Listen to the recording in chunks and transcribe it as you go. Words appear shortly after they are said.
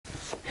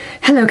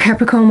Hello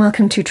Capricorn,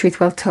 welcome to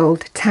Truth Well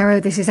Told Tarot.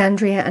 This is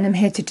Andrea and I'm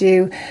here to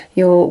do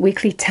your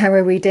weekly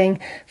tarot reading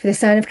for the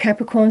sign of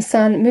Capricorn,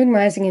 Sun, Moon,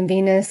 Rising in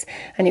Venus,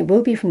 and it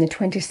will be from the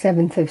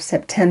 27th of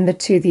September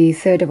to the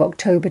 3rd of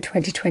October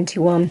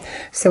 2021.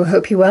 So I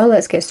hope you're well.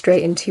 Let's get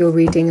straight into your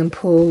reading and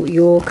pull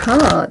your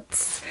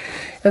cards.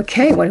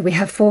 Okay, what do we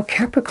have for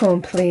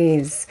Capricorn,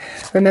 please?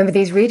 Remember,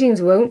 these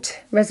readings won't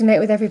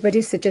resonate with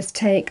everybody, so just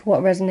take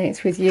what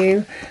resonates with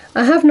you.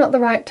 I have not the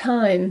right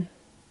time.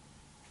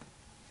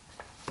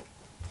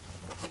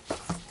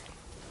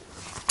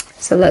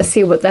 So let's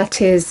see what that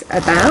is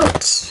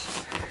about.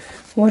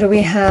 What do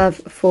we have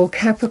for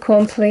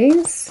Capricorn,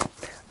 please?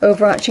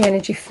 Overarching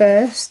energy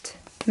first.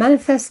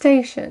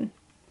 Manifestation.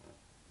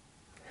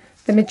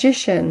 The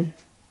Magician.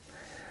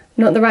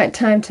 Not the right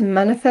time to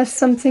manifest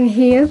something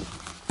here.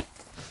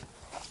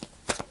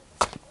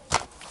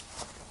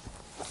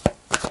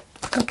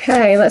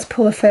 Okay, let's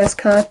pull the first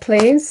card,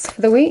 please,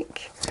 for the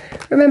week.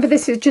 Remember,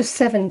 this is just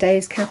 7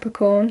 days,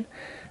 Capricorn.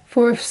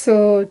 Four of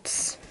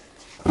Swords.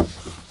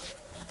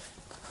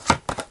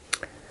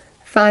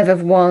 Five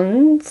of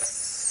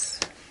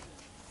Wands,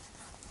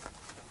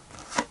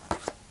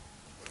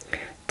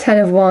 10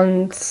 of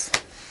Wands.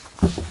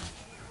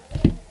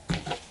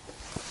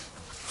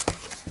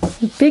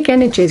 Big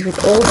energies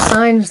with all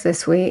signs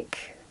this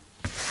week.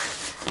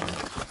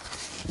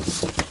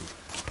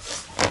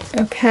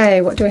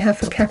 Okay, what do we have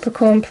for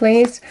Capricorn,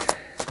 please?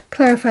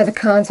 Clarify the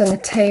cards on the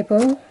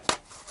table.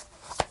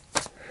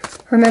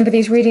 Remember,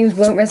 these readings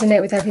won't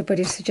resonate with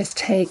everybody, so just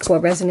take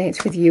what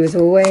resonates with you as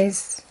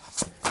always.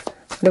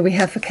 What do we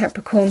have for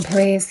Capricorn,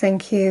 please?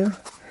 Thank you.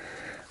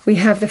 We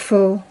have the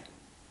Fool.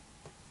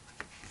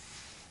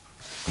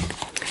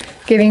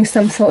 Giving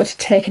some thought to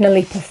taking a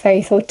leap of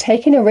faith or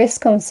taking a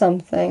risk on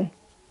something.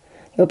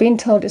 You're being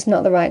told it's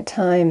not the right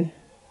time.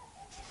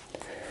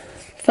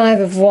 Five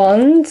of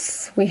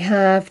Wands. We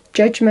have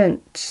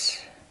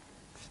Judgment.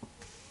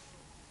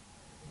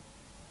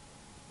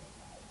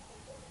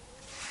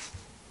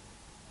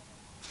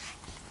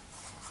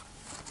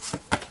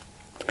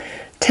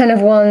 Ten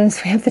of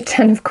Wands, we have the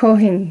Ten of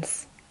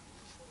Coins.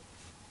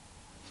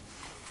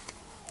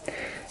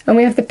 And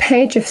we have the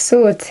Page of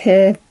Swords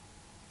here,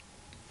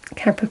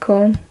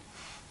 Capricorn.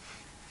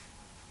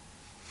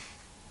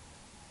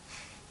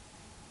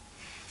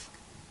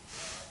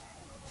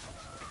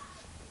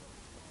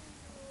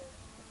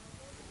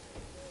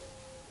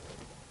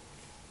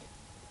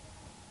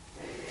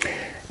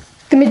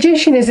 The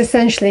Magician is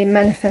essentially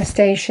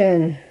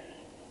manifestation.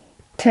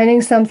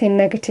 Turning something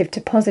negative to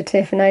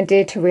positive, an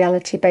idea to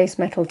reality, base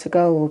metal to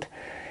gold.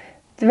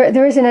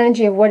 There is an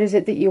energy of what is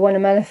it that you want to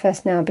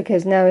manifest now,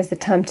 because now is the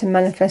time to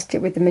manifest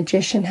it with the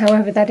Magician.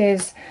 However, that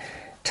is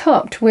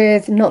topped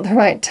with not the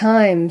right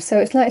time. So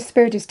it's like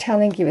Spirit is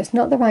telling you it's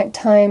not the right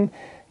time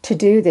to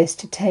do this,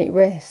 to take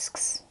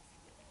risks.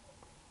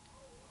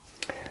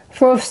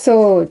 Four of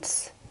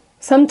Swords.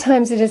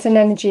 Sometimes it is an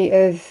energy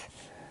of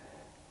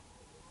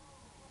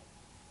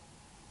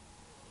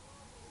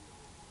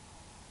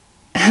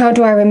how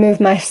do I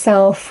remove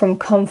myself from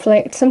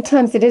conflict?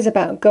 Sometimes it is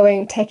about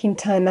taking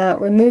time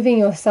out, removing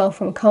yourself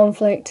from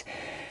conflict,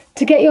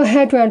 to get your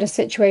head around a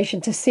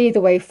situation, to see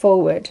the way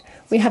forward.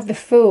 We have the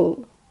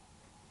Fool,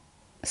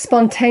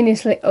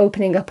 spontaneously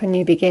opening up a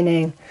new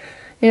beginning.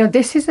 You know,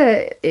 this is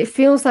it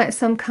feels like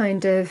some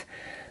kind of,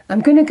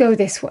 I'm going to go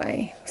this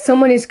way.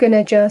 Someone is going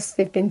to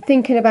they've been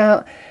thinking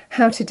about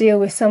how to deal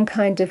with some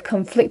kind of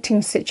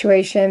conflicting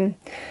situation.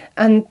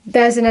 And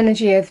there's an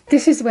energy of,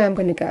 this is where I'm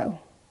going to go.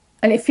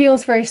 And it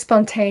feels very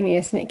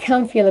spontaneous, and it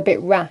can feel a bit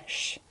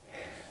rash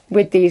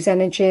with these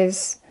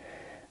energies.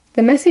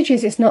 The message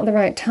is it's not the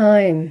right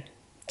time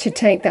to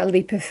take that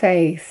leap of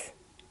faith,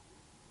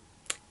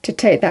 to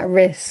take that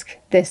risk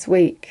this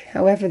week,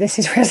 however this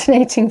is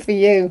resonating for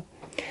you.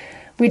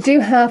 We do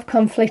have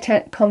conflict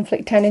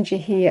energy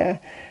here,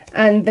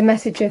 and the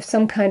message of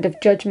some kind of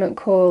judgment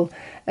call,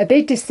 a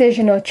big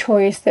decision or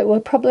choice that will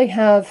probably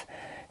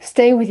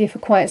stay with you for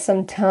quite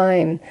some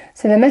time.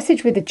 So the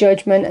message with the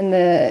Judgment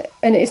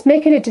and it's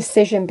making a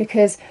decision,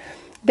 because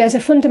there's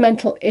a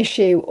fundamental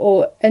issue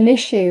or an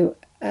issue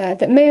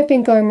that may have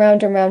been going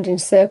round and round in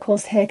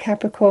circles here,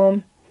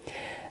 Capricorn,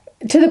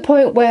 to the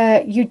point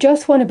where you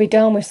just want to be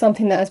done with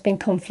something that has been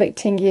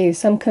conflicting you.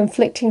 Some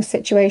conflicting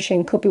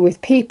situation, could be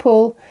with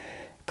people,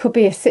 could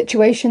be a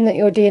situation that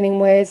you're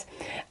dealing with,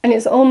 and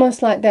it's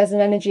almost like there's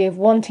an energy of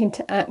wanting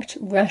to act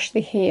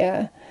rashly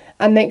here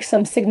and make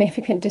some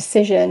significant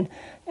decision,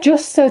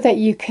 just so that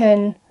you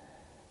can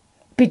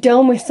be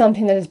done with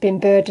something that has been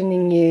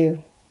burdening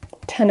you.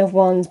 Ten of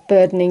Wands,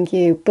 burdening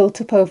you,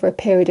 built up over a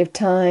period of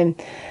time.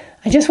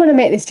 I just want to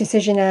make this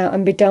decision out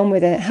and be done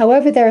with it.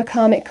 However, there are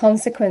karmic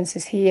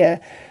consequences here.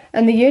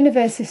 And the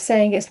universe is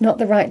saying it's not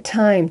the right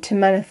time to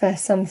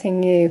manifest something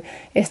new.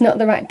 It's not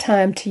the right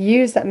time to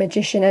use that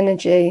Magician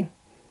energy.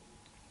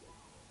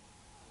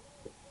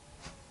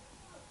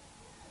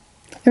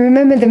 And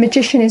remember, the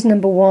Magician is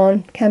number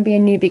one, can be a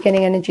new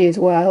beginning energy as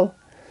well.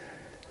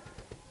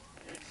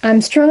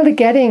 I'm strongly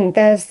getting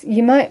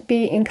you might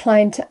be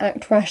inclined to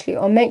act rashly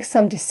or make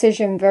some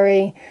decision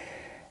very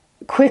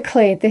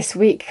quickly this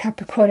week,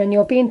 Capricorn, and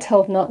you're being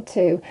told not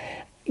to.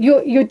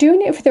 You're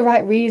doing it for the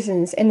right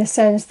reasons, in the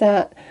sense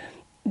that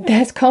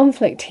there's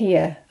conflict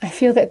here. I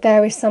feel that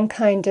there is some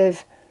kind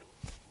of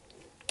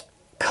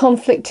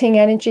conflicting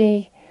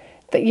energy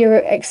that you're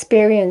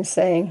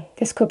experiencing.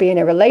 This could be in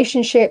a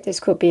relationship, this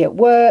could be at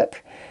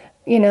work.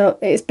 You know,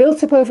 it's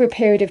built up over a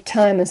period of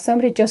time and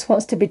somebody just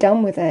wants to be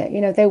done with it.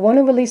 You know, they want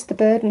to release the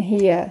burden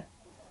here.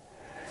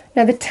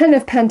 Now, the Ten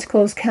of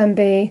Pentacles can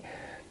be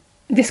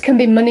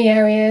money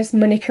areas,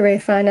 money, career,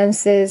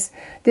 finances.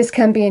 This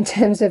can be in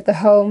terms of the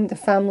home, the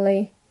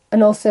family,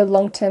 and also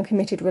long-term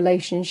committed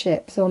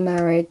relationships or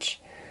marriage.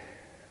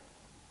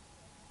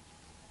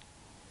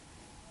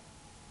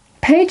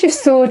 Page of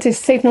Swords is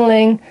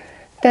signalling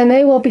there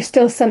may well be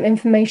still some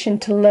information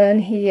to learn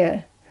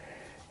here.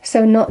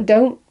 So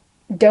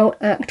don't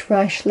act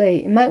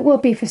rashly. It might well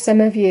be for some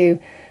of you,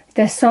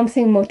 there's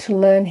something more to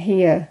learn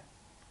here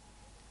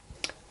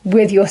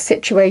with your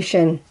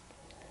situation.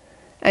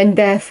 And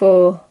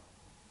therefore,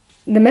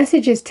 the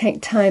message is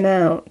take time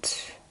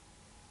out.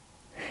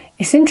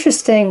 It's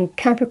interesting,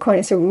 Capricorn,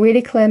 it's a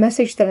really clear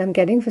message that I'm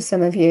getting for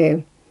some of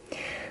you.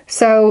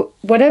 So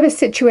whatever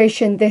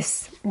situation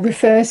this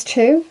refers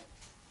to,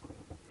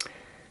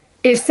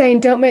 it's saying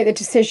don't make the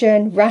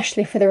decision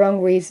rashly for the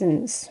wrong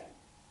reasons,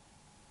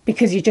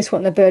 because you just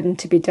want the burden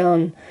to be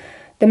done.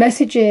 The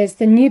message is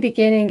the new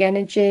beginning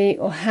energy,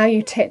 or how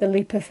you take the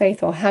leap of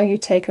faith, or how you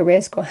take a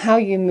risk, or how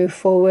you move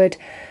forward,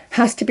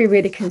 has to be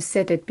really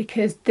considered,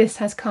 because this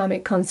has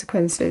karmic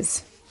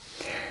consequences.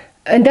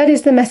 And that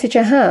is the message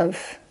I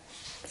have.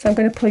 So I'm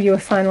going to pull you a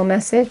final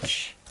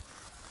message.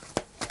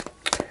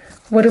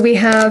 What do we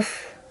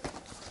have?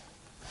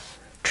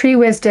 Tree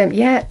wisdom.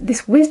 Yeah,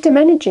 this wisdom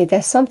energy,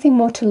 there's something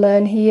more to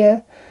learn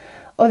here.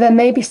 Or there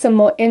may be some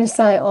more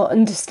insight or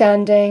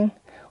understanding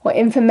or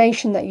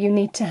information that you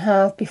need to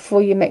have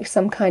before you make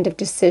some kind of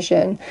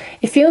decision.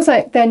 It feels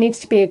like there needs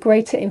to be a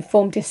greater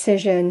informed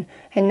decision,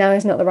 and now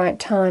is not the right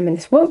time. And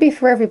this won't be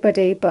for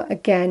everybody, but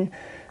again,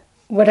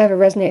 whatever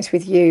resonates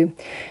with you.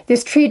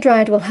 This tree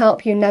dryad will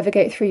help you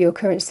navigate through your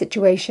current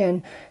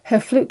situation. Her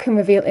flute can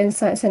reveal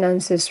insights and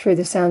answers through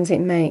the sounds it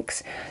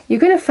makes. You're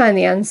going to find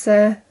the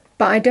answer,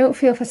 but I don't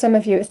feel for some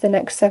of you it's the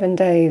next 7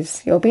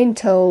 days. You're being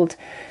told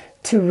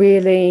to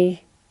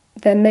really,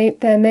 there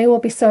may well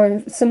be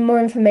some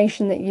more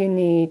information that you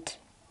need.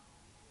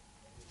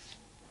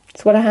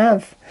 That's what I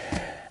have.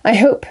 I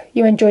hope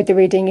you enjoyed the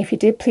reading. If you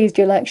did, please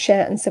do like,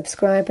 share and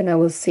subscribe, and I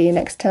will see you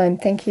next time.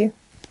 Thank you.